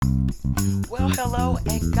Hello,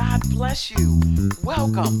 and God bless you.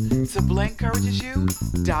 Welcome to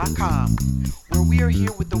BlakeEncouragesYou.com, where we are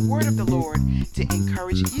here with the word of the Lord to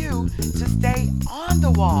encourage you to stay on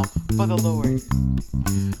the wall for the Lord.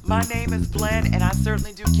 My name is Glenn, and I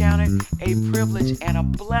certainly do count it a privilege and a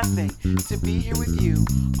blessing to be here with you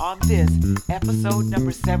on this episode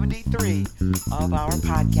number 73 of our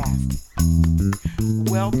podcast.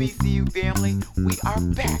 Well, BCU family, we are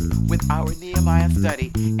back with our Nehemiah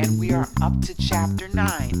study, and we are up to chapter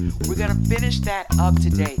 9. We're going to finish that up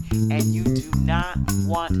today, and you do not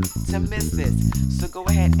want to miss this. So go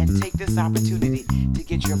ahead and take this opportunity to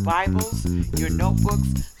get your Bibles, your notebooks,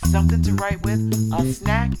 something to write with, a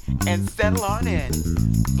snack, and settle on in.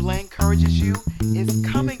 Blank Encourages You is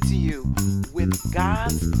coming to you with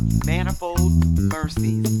God's manifold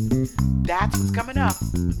mercies. That's what's coming up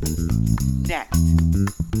next.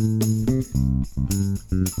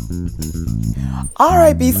 All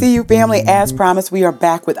right, BCU family, as promised, we are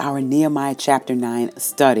back with our Nehemiah chapter 9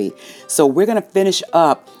 study. So we're going to finish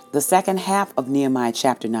up the second half of Nehemiah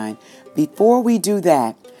chapter 9. Before we do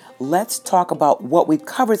that, let's talk about what we've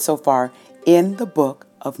covered so far in the book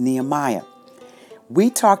of Nehemiah. We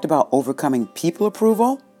talked about overcoming people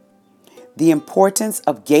approval, the importance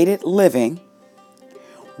of gated living,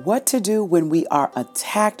 what to do when we are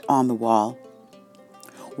attacked on the wall,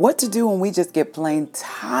 what to do when we just get plain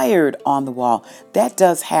tired on the wall. That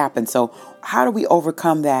does happen. So how do we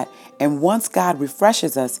overcome that? And once God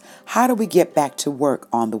refreshes us, how do we get back to work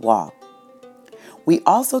on the wall? We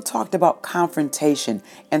also talked about confrontation,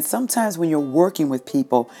 and sometimes when you're working with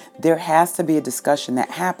people, there has to be a discussion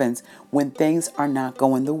that happens when things are not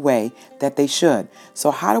going the way that they should.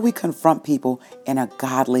 So how do we confront people in a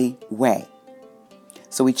godly way?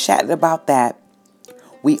 So we chatted about that.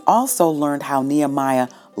 We also learned how Nehemiah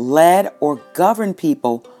led or governed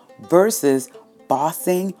people versus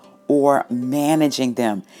bossing or managing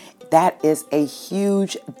them. That is a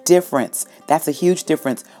huge difference. That's a huge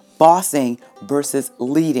difference. Bossing versus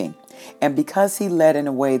leading. And because he led in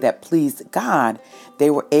a way that pleased God,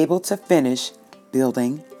 they were able to finish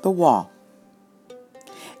building the wall.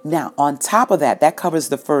 Now, on top of that, that covers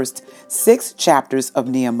the first 6 chapters of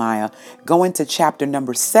Nehemiah. Going to chapter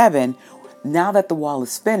number 7, now that the wall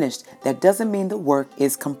is finished, that doesn't mean the work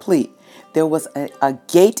is complete. There was a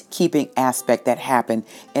gatekeeping aspect that happened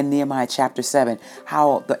in Nehemiah chapter 7,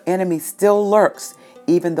 how the enemy still lurks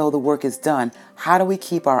even though the work is done. How do we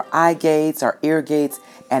keep our eye gates, our ear gates,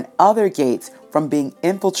 and other gates from being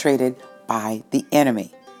infiltrated by the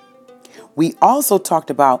enemy? We also talked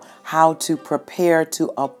about how to prepare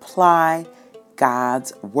to apply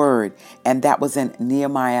God's word, and that was in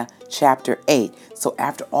Nehemiah chapter 8. So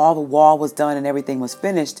after all the wall was done and everything was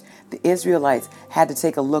finished, the Israelites had to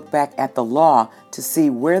take a look back at the law to see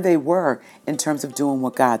where they were in terms of doing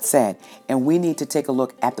what God said. And we need to take a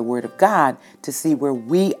look at the word of God to see where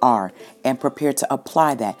we are and prepare to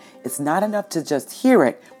apply that. It's not enough to just hear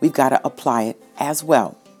it. We've got to apply it as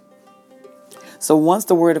well. So once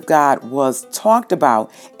the word of God was talked about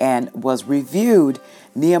and was reviewed,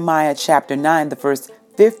 Nehemiah chapter 9, the first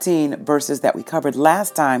 15 verses that we covered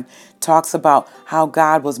last time, talks about how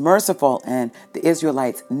God was merciful and the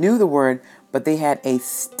Israelites knew the word, but they had a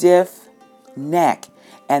stiff neck.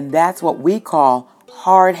 And that's what we call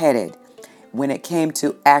hard-headed when it came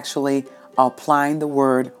to actually applying the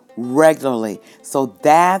word regularly. So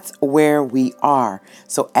that's where we are.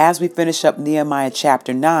 So as we finish up Nehemiah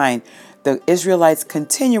chapter 9, the Israelites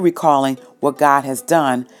continue recalling what God has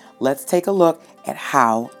done. Let's take a look at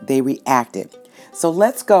how they reacted. So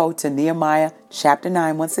let's go to Nehemiah chapter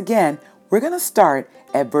 9 once again. We're going to start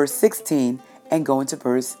at verse 16 and go into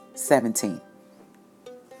verse 17.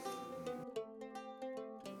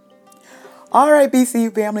 All right,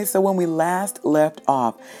 BCU family. So when we last left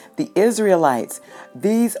off, the Israelites,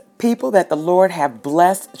 these people that the Lord have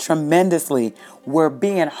blessed tremendously, were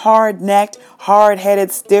being hard-necked,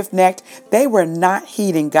 hard-headed, stiff-necked. They were not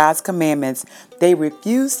heeding God's commandments. They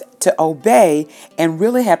refused to obey and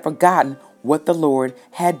really had forgotten what the Lord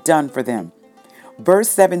had done for them. Verse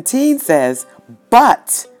 17 says,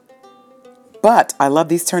 but, I love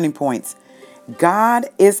these turning points. God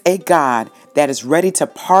is a God that is ready to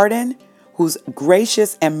pardon, who's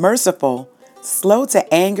gracious and merciful, slow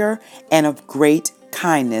to anger, and of great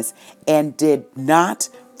kindness, and did not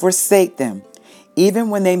forsake them, even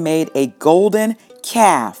when they made a golden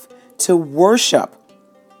calf to worship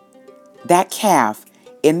that calf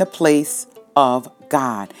in the place of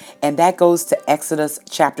God. And that goes to Exodus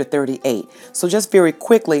chapter 38. So just very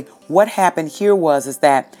quickly, what happened here is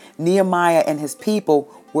that Nehemiah and his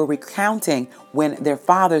people were recounting when their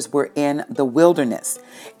fathers were in the wilderness.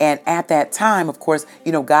 And at that time, of course,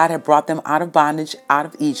 God had brought them out of bondage, out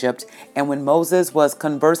of Egypt. And when Moses was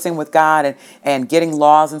conversing with God and getting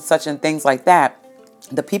laws and such and things like that,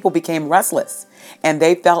 the people became restless and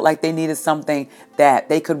they felt like they needed something that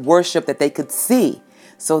they could worship, that they could see.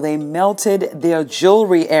 So they melted their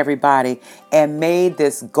jewelry, everybody, and made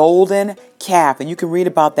this golden calf. And you can read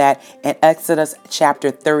about that in Exodus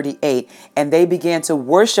chapter 38. And they began to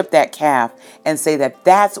worship that calf and say that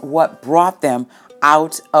that's what brought them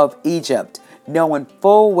out of Egypt, knowing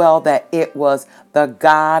full well that it was the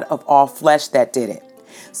God of all flesh that did it.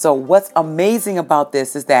 So what's amazing about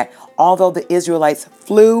this is that although the Israelites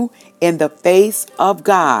flew in the face of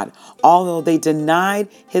God, although they denied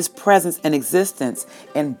his presence and existence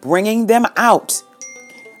in bringing them out,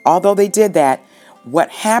 although they did that, what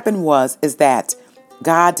happened is that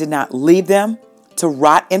God did not leave them to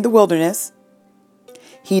rot in the wilderness.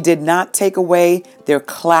 He did not take away their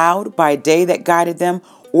cloud by day that guided them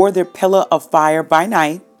or their pillar of fire by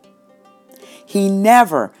night. He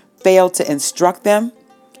never failed to instruct them.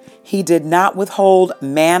 He did not withhold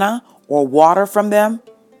manna or water from them.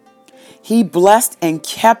 He blessed and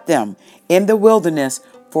kept them in the wilderness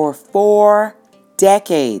for 4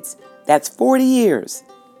 decades. That's 40 years.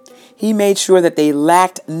 He made sure that they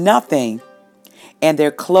lacked nothing and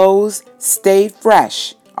their clothes stayed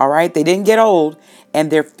fresh. All right. They didn't get old and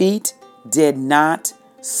their feet did not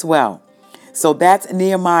swell. So that's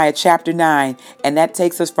Nehemiah chapter 9. And that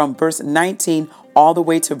takes us from verse 19 all the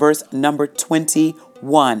way to verse number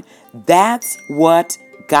 21. That's what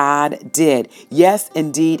God did. Yes,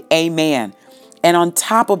 indeed. Amen. And on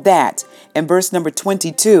top of that, in verse number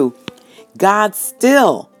 22, God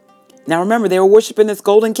still, now remember, they were worshiping this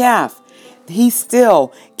golden calf. He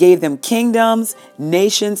still gave them kingdoms,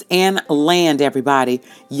 nations, and land, everybody.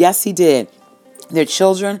 Yes, he did. Their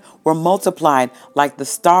children were multiplied like the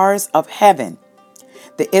stars of heaven.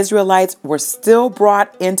 The Israelites were still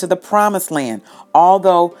brought into the promised land,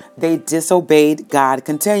 although they disobeyed God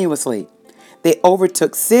continuously. They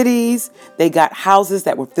overtook cities. They got houses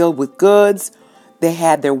that were filled with goods. They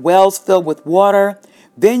had their wells filled with water,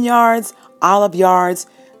 vineyards, olive yards,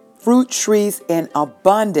 fruit trees in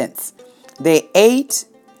abundance. They ate,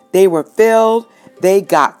 they were filled, they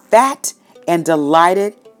got fat and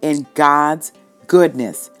delighted in God's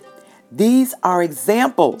goodness. These are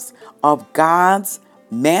examples of God's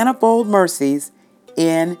manifold mercies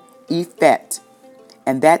in effect.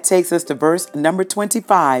 And that takes us to verse number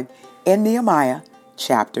 25 in Nehemiah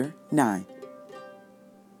chapter 9.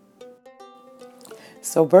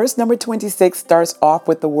 So verse number 26 starts off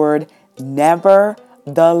with the word nevertheless.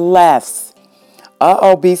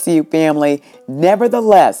 BCU family,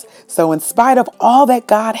 nevertheless. So in spite of all that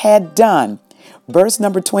God had done, verse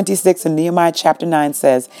number 26 in Nehemiah chapter 9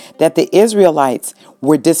 says that the Israelites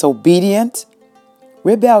were disobedient,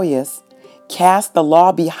 rebellious, cast the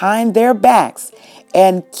law behind their backs,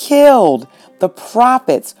 and killed the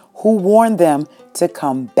prophets who warned them to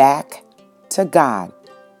come back to God.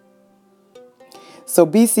 So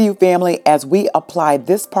BCU family, as we apply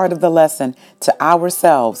this part of the lesson to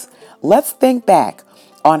ourselves, let's think back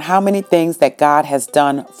on how many things that God has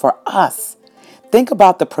done for us. Think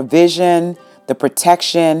about the provision, the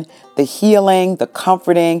protection, the healing, the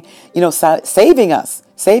comforting, saving us,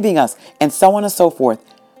 and so on and so forth.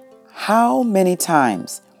 How many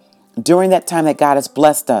times during that time that God has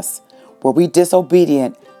blessed us were we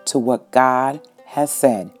disobedient to what God has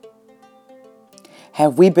said?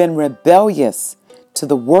 Have we been rebellious to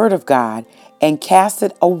the word of God and cast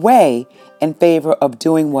it away in favor of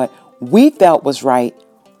doing what we felt was right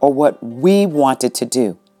or what we wanted to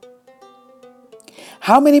do?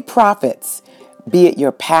 How many prophets, be it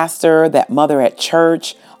your pastor, that mother at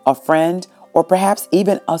church, a friend, or perhaps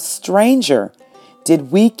even a stranger,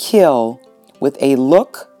 did we kill with a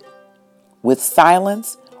look, with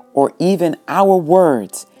silence, or even our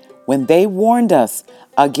words when they warned us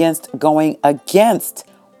against going against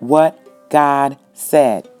what God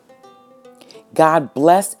said? God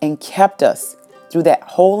blessed and kept us through that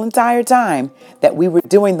whole entire time that we were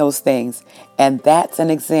doing those things. And that's an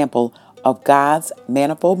example of God's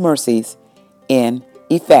manifold mercies in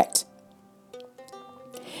effect.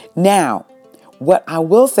 Now, what I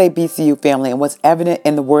will say, BCU family, and what's evident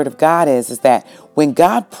in the word of God is that when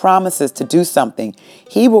God promises to do something,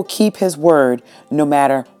 he will keep his word no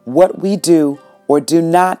matter what we do or do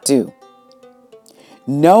not do.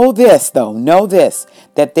 Know this,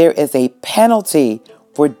 that there is a penalty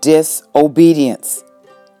for disobedience.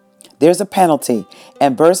 There's a penalty.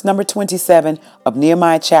 And verse number 27 of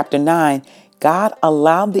Nehemiah chapter 9, God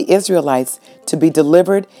allowed the Israelites to be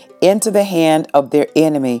delivered into the hand of their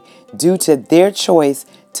enemy due to their choice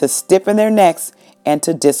to stiffen their necks and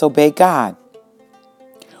to disobey God.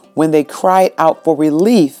 When they cried out for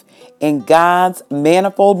relief in God's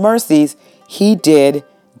manifold mercies, He did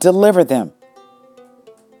deliver them.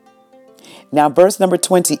 Now, verse number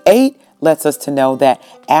 28 lets us to know that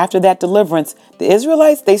after that deliverance, the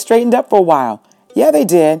Israelites, they straightened up for a while. Yeah, they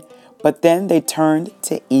did. But then they turned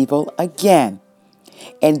to evil again.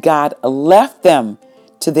 And God left them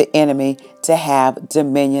to the enemy to have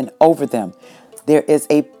dominion over them. There is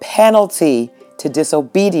a penalty to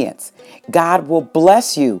disobedience. God will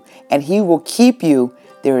bless you and He will keep you.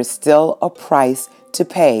 There is still a price to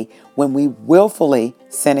pay when we willfully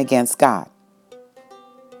sin against God.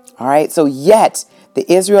 All right, so yet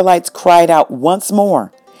the Israelites cried out once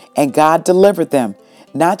more and God delivered them,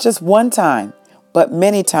 not just one time, but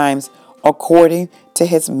many times according to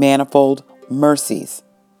His manifold mercies.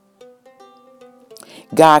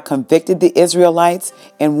 God convicted the Israelites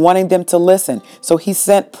in wanting them to listen. So He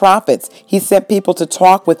sent prophets. He sent people to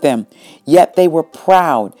talk with them. Yet they were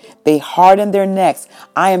proud. They hardened their necks.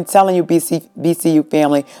 I am telling you, BCU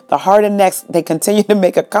family, the hardened necks, they continue to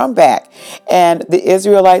make a comeback. And the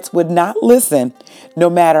Israelites would not listen no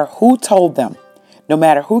matter who told them, no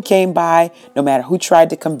matter who came by, no matter who tried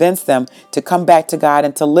to convince them to come back to God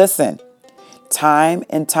and to listen. Time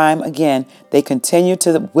and time again, they continued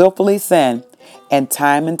to willfully sin. And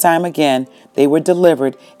time again, they were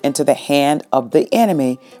delivered into the hand of the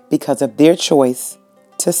enemy because of their choice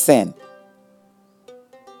to sin.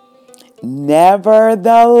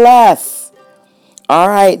 Nevertheless,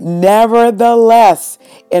 in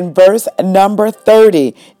verse number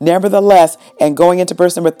 30, nevertheless, and going into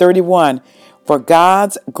verse number 31, for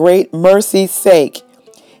God's great mercy's sake,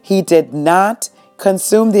 He did not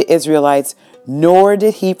consume the Israelites, nor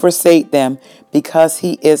did He forsake them, because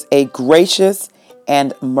He is a gracious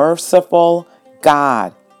and merciful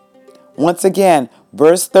God. Once again,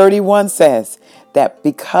 verse 31 says that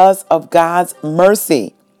because of God's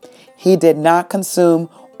mercy, He did not consume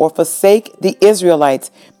or forsake the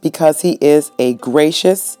Israelites because He is a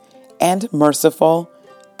gracious and merciful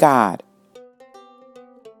God.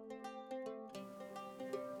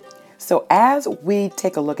 So as we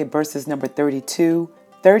take a look at verses number 32,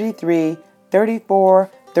 33,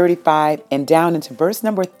 34, 35, and down into verse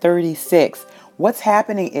number 36, what's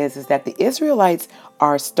happening is that the Israelites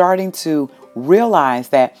are starting to realize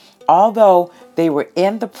that although they were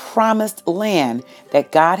in the promised land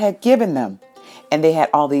that God had given them, and they had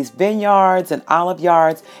all these vineyards and olive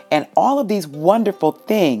yards and all of these wonderful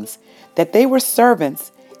things, that they were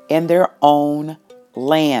servants in their own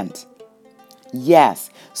land. Yes.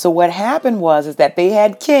 So what happened is that they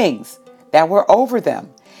had kings that were over them,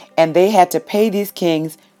 and they had to pay these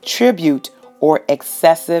kings tribute or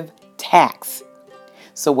excessive tax.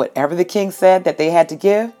 So whatever the king said that they had to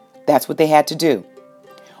give, that's what they had to do.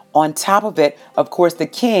 On top of it, of course, the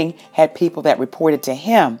king had people that reported to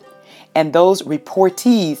him, and those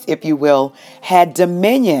reportees, if you will, had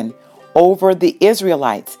dominion over the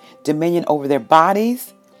Israelites, dominion over their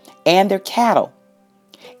bodies and their cattle.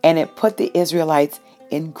 And it put the Israelites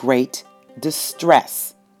in great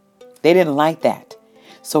distress. They didn't like that.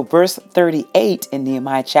 So verse 38 in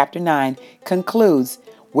Nehemiah chapter 9 concludes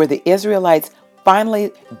where the Israelites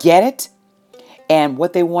finally get it. And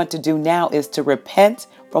what they want to do now is to repent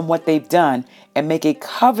from what they've done and make a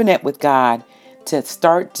covenant with God to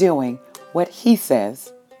start doing what He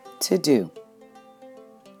says to do.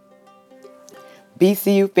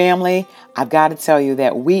 BCU family, I've got to tell you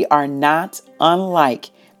that we are not unlike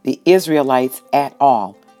the Israelites at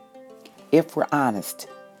all, if we're honest.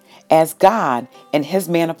 As God, in His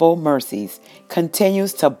manifold mercies,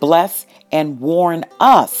 continues to bless and warn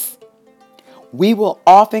us, we will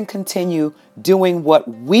often continue doing what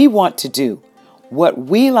we want to do, what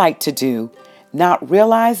we like to do, not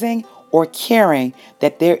realizing or caring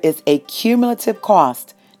that there is a cumulative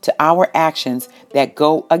cost to our actions that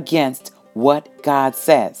go against what God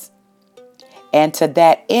says. And to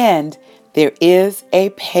that end, there is a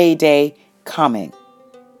payday coming.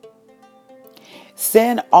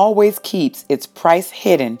 Sin always keeps its price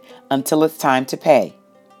hidden until it's time to pay.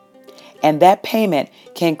 And that payment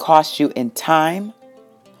can cost you in time,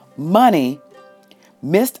 money,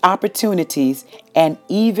 missed opportunities, and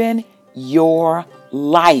even your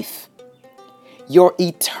life, your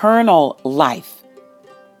eternal life.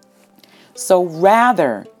 So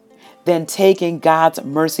rather than taking God's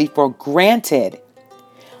mercy for granted,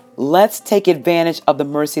 let's take advantage of the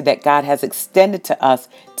mercy that God has extended to us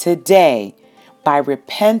today by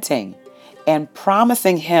repenting and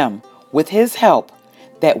promising Him with His help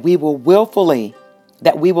that we will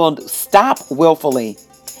stop willfully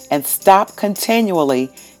and stop continually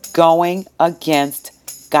going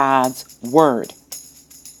against God's word.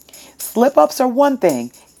 Slip-ups are one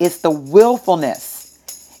thing. It's the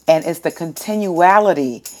willfulness and it's the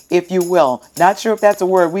continuality, if you will. Not sure if that's a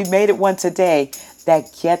word. We made it one today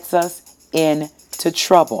that gets us into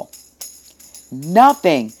trouble.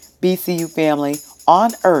 Nothing, BCU family,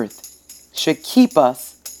 on earth should keep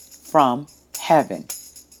us from heaven.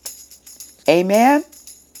 Amen.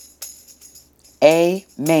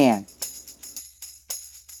 Amen.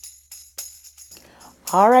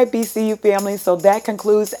 All right, BCU family. So that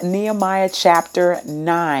concludes Nehemiah chapter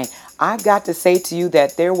 9. I've got to say to you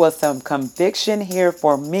that there was some conviction here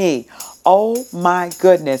for me. Oh my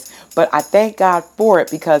goodness. But I thank God for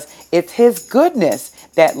it because it's His goodness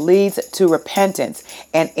that leads to repentance.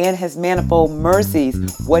 And in His manifold mercies,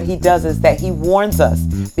 what He does is that He warns us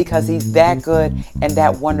because He's that good and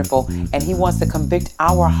that wonderful. And He wants to convict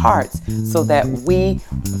our hearts so that we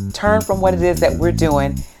turn from what it is that we're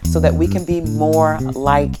doing so that we can be more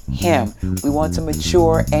like Him. We want to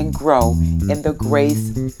mature and grow in the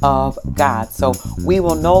grace of God. So we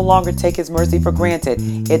will no longer take His mercy for granted.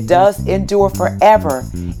 It does endure forever.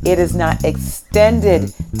 It is not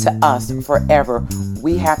extended to us forever.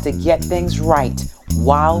 We have to get things right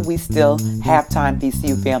while we still have time,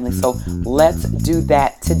 BCU family. So let's do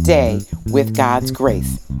that today with God's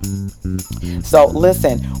grace. So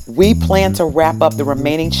listen, we plan to wrap up the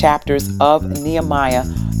remaining chapters of Nehemiah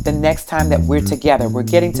the next time that we're together. We're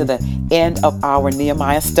getting to the end of our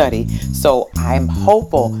Nehemiah study. So I'm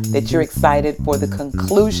hopeful that you're excited for the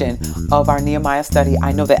conclusion of our Nehemiah study.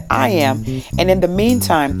 I know that I am. And in the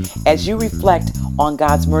meantime, as you reflect on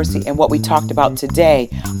God's mercy and what we talked about today,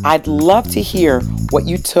 I'd love to hear what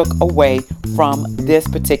you took away from this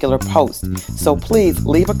particular post. So please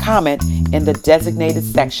leave a comment in the designated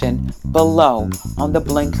section below on the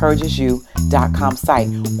BlenencouragesYou.com site.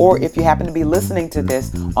 Or if you happen to be listening to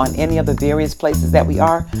this on any of the various places that we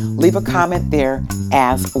are, leave a comment there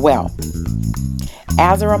as well.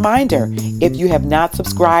 As a reminder, if you have not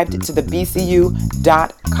subscribed to the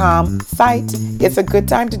BCU.com site, it's a good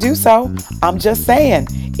time to do so. I'm just saying,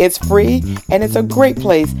 it's free and it's a great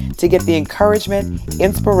place to get the encouragement,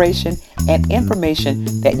 inspiration, and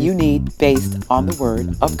information that you need based on the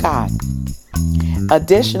Word of God.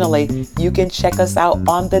 Additionally, you can check us out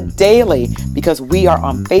on the daily because we are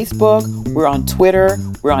on Facebook, we're on Twitter,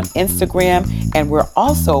 we're on Instagram, and we're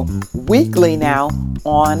also weekly now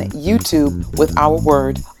on YouTube with our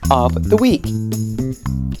Word of the Week.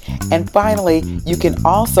 And finally, you can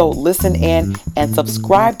also listen in and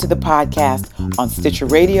subscribe to the podcast on Stitcher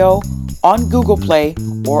Radio, on Google Play,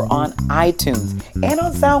 or on iTunes, and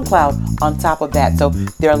on SoundCloud on top of that. So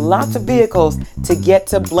there are lots of vehicles to get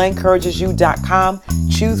to BlenencouragesYou.com.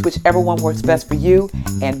 Choose whichever one works best for you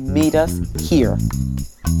and meet us here.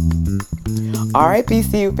 All right,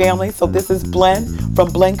 BCU family. So this is Blen from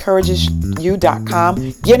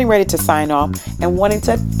BlenencouragesYou.com, getting ready to sign off and wanting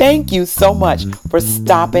to thank you so much for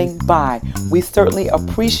stopping by. We certainly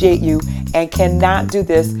appreciate you and cannot do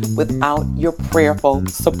this without your prayerful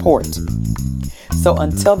support. So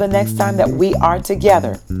until the next time that we are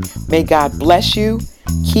together, may God bless you,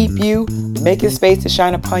 keep you, make His face to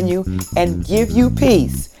shine upon you, and give you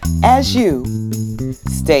peace as you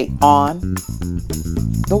stay on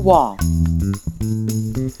the wall.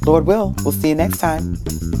 Lord will, we'll see you next time.